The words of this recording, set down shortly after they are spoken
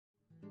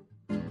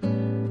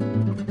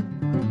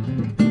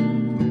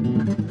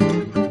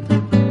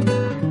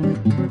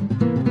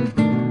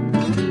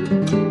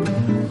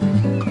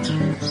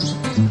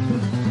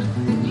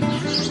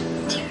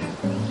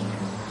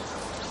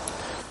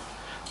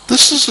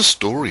is a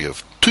story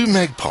of two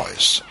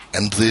magpies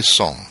and their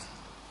song.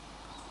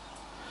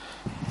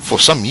 For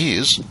some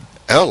years,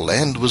 our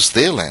land was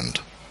their land.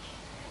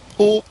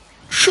 Or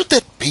should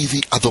that be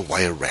the other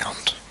way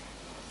around?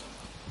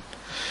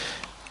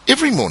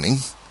 Every morning,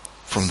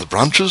 from the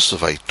branches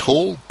of a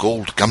tall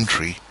gold gum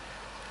tree,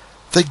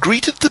 they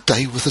greeted the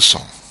day with a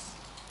song.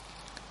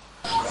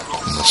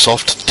 In the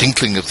soft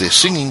tinkling of their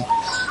singing,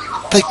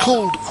 they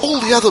called all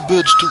the other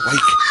birds to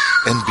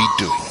wake and be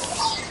doing.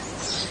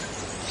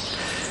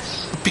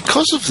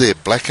 Because of their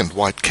black and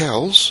white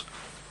cowls,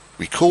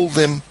 we called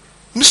them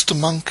Mr.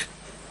 Monk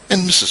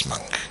and Mrs.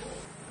 Monk.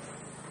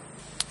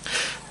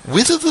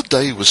 Whether the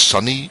day was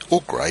sunny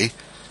or grey,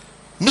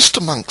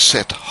 Mr. Monk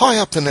sat high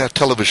up in our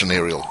television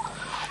aerial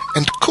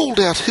and called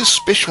out his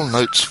special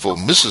notes for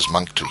Mrs.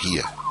 Monk to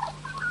hear.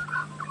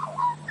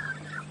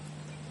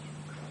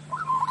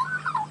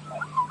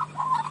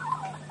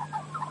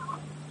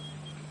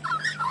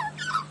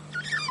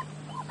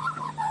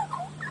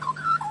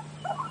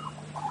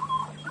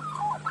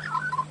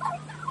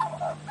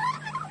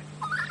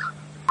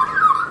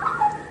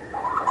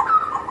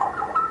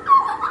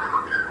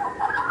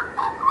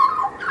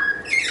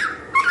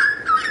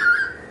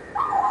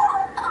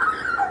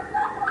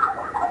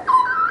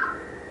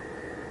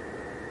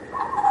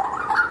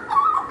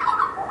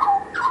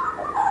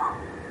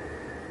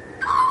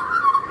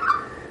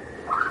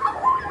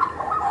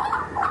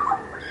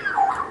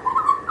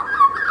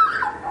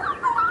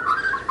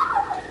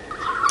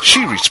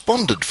 She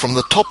responded from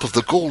the top of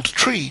the gold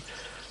tree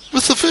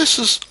with the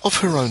verses of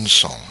her own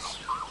song.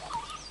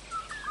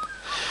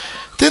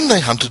 Then they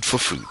hunted for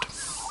food,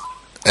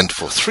 and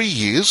for 3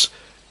 years,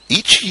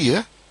 each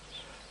year,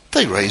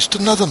 they raised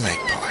another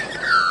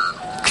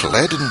magpie,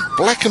 clad in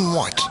black and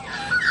white,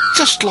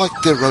 just like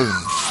their own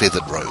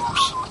feathered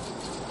robes.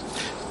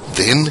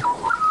 Then,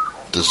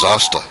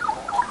 disaster.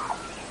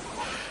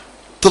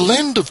 The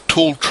land of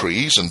tall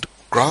trees and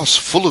grass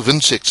full of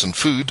insects and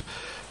food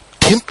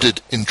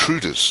tempted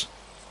intruders.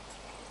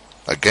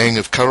 A gang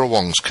of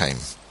currawongs came.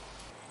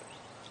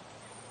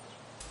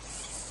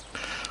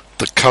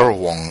 The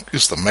currawong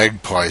is the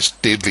magpie's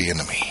deadly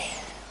enemy.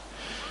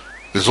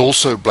 There's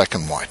also black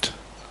and white,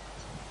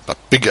 but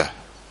bigger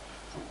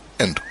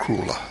and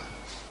crueler.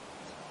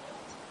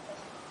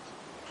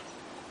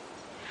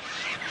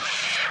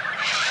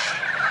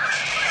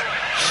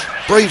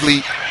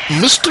 Bravely,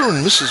 Mr.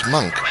 and Mrs.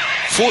 Monk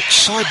fought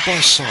side by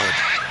side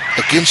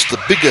against the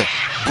bigger,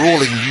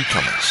 brawling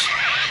newcomers.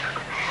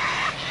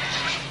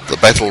 The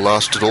battle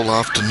lasted all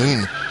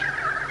afternoon,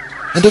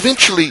 and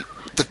eventually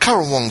the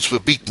currawongs were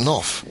beaten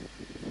off.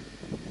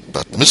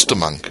 But Mr.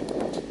 Monk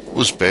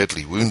was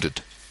badly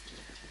wounded.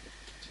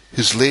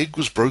 His leg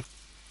was broken.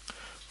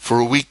 For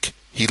a week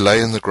he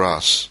lay in the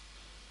grass.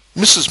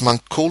 Mrs.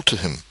 Monk called to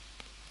him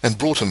and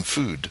brought him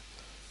food.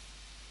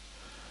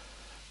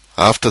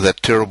 After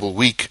that terrible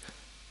week,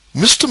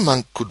 Mr.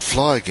 Monk could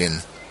fly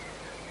again,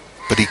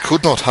 but he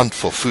could not hunt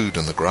for food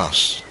in the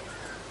grass.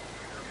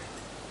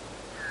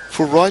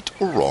 For right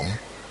or wrong,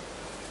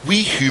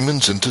 we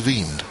humans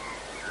intervened.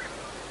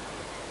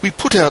 We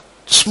put out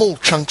small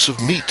chunks of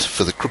meat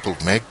for the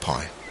crippled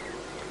magpie.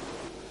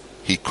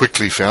 He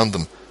quickly found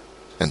them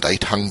and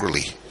ate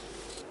hungrily.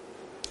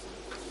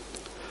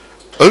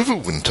 Over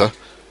winter,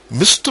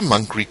 Mr.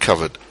 Monk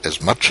recovered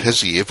as much as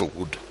he ever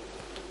would.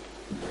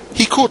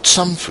 He caught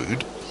some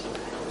food,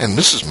 and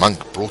Mrs.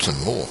 Monk brought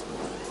him more.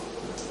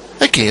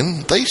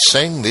 Again, they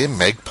sang their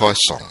Magpie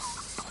Song.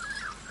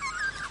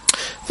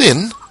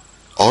 Then,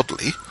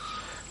 oddly,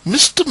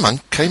 Mr.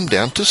 Monk came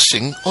down to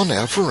sing on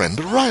our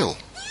veranda rail.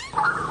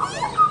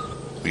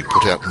 We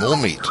put out more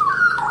meat,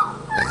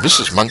 and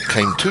Mrs. Monk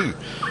came too,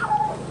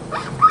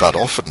 but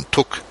often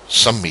took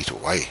some meat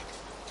away.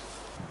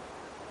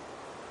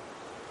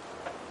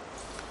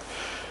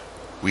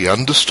 We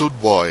understood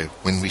why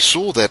when we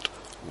saw that,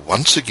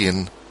 once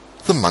again,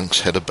 the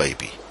monks had a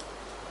baby.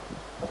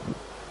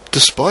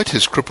 Despite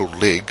his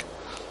crippled leg,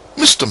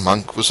 Mr.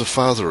 Monk was a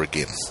father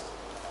again.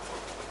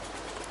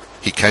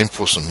 He came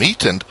for some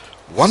meat, and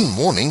one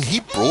morning he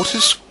brought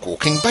his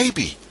squawking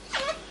baby.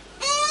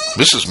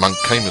 Mrs. Monk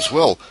came as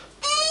well,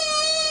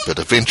 but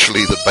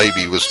eventually the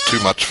baby was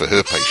too much for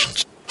her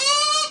patience.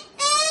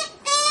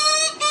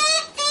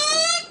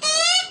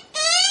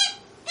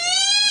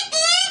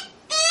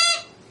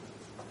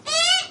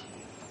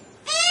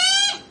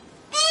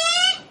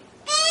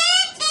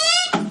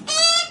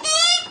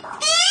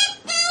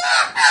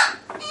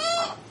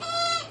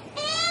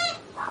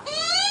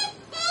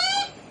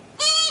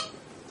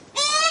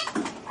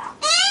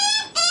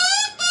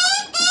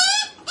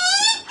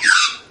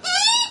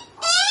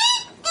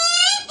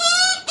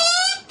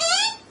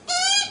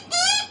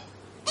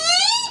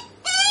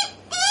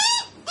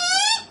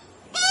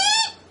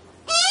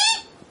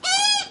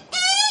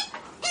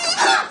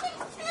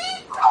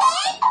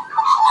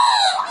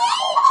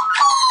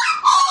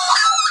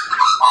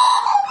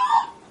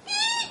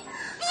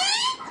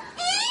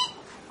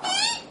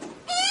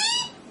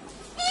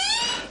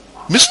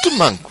 Mr.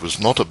 Monk was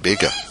not a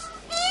beggar.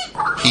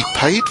 He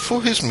paid for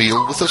his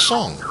meal with a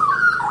song.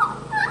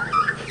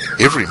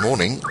 Every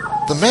morning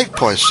the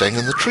magpies sang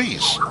in the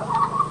trees,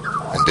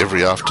 and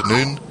every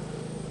afternoon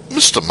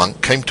Mr.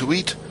 Monk came to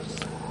eat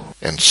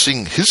and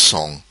sing his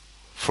song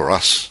for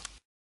us.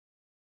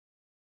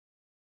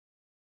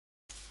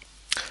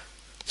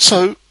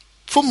 So,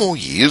 for more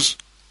years,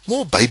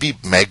 more baby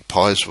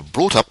magpies were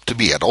brought up to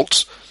be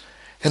adults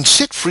and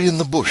set free in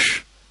the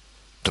bush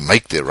to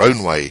make their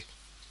own way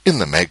in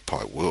the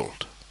magpie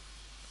world.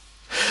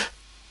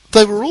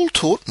 They were all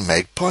taught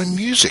magpie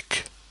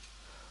music,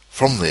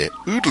 from their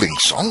oodling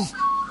song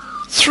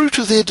through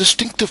to their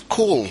distinctive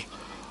call,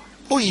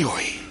 oi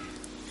oi,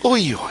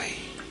 oi oi.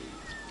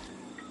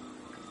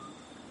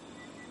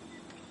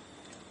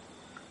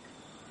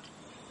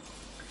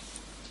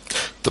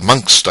 The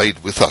monks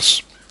stayed with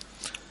us.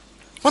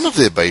 One of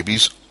their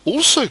babies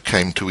also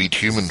came to eat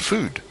human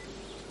food.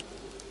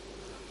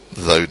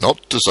 Though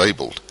not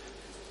disabled,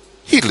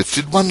 he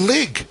lifted one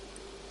leg,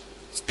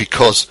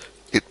 because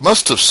it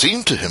must have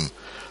seemed to him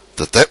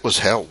that that was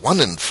how one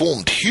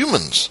informed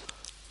humans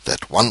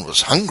that one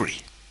was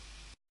hungry.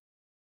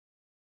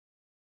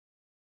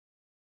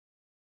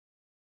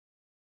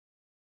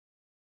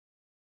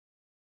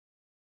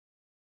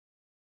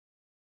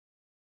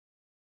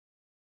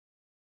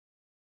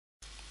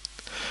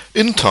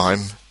 In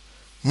time,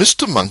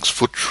 Mr. Monk's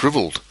foot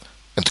shrivelled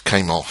and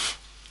came off.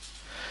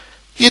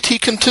 Yet he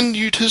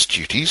continued his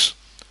duties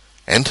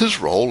and his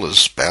role as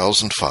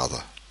spouse and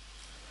father.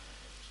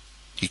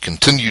 He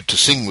continued to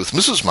sing with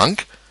Mrs.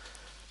 Monk,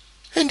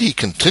 and he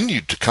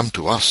continued to come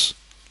to us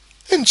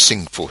and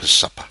sing for his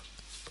supper.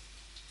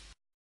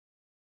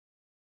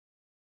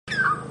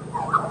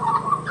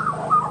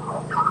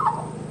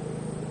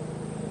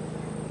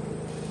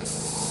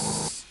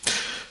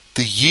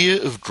 The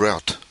year of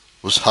drought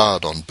was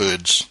hard on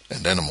birds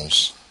and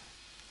animals.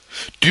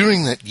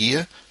 During that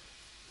year,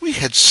 we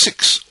had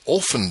 6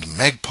 orphaned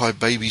magpie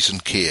babies in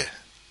care.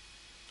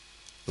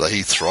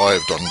 They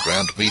thrived on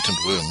ground meat and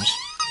worms.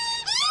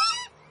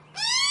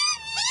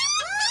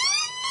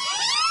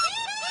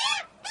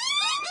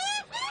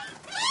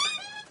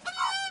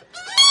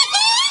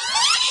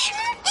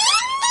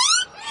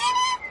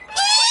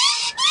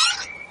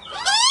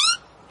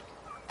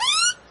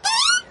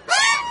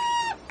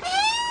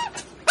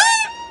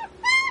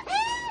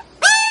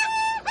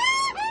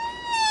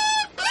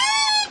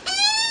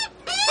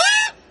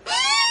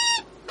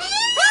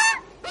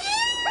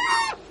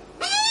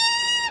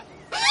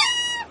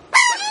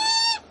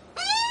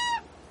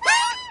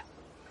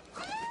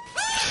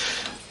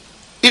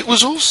 It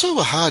was also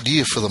a hard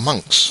year for the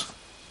monks.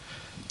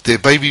 Their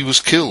baby was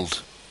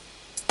killed,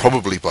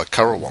 probably by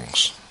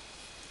currawongs.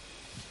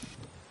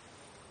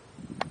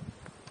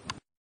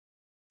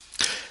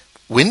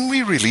 When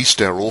we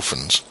released our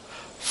orphans,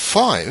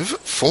 5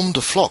 formed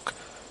a flock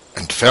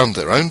and found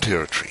their own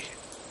territory.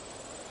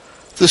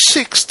 The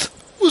 6th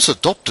was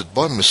adopted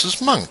by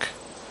Mrs. Monk,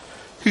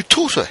 who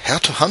taught her how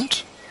to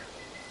hunt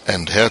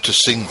and how to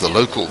sing the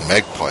local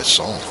Magpie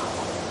Song.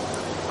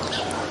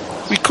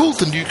 We called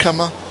the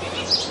newcomer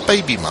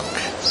Baby Monk.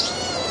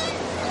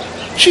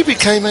 She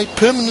became a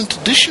permanent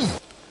addition,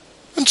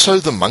 and so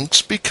the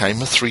monks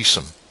became a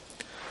threesome,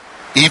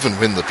 even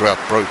when the drought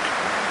broke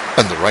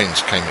and the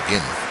rains came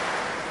again.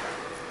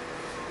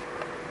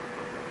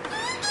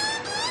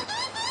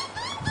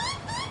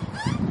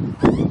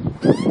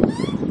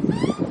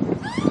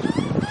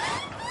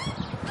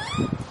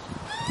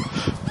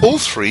 All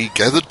 3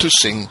 gathered to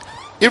sing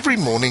every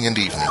morning and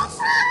evening.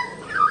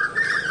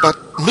 But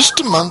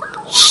Mr. Monk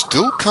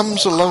still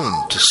comes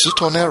alone to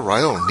sit on our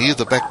rail near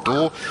the back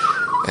door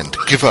and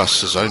give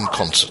us his own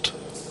concert.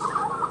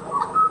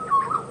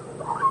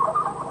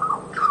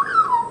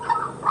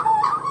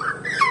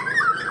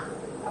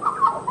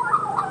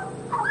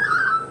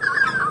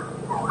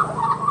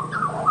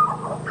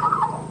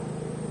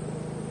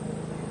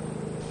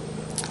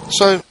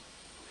 So,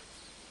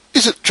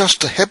 is it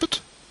just a habit?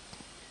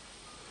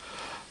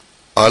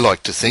 I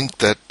like to think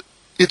that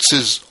it's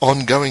his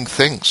ongoing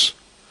thanks,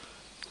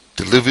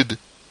 delivered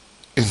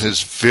in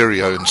his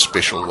very own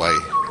special way.